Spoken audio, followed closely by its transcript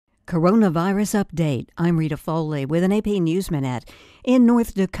Coronavirus update. I'm Rita Foley with an AP News Minute. In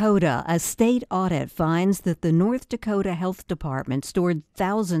North Dakota, a state audit finds that the North Dakota Health Department stored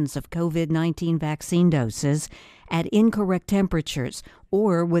thousands of COVID-19 vaccine doses at incorrect temperatures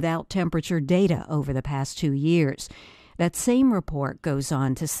or without temperature data over the past 2 years. That same report goes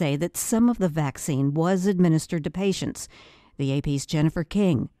on to say that some of the vaccine was administered to patients. The AP's Jennifer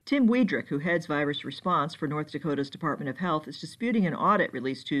King. Tim Wiedrich, who heads virus response for North Dakota's Department of Health, is disputing an audit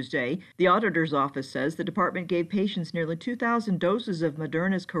released Tuesday. The auditor's office says the department gave patients nearly 2,000 doses of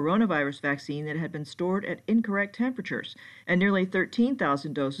Moderna's coronavirus vaccine that had been stored at incorrect temperatures, and nearly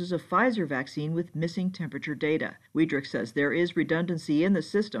 13,000 doses of Pfizer vaccine with missing temperature data. Wiedrich says there is redundancy in the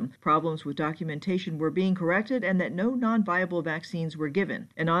system, problems with documentation were being corrected, and that no non-viable vaccines were given.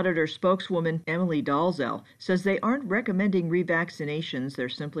 An auditor spokeswoman, Emily Dalzell, says they aren't recommending revaccinations, they're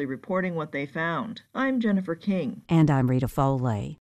simply reporting what they found. I'm Jennifer King. And I'm Rita Foley.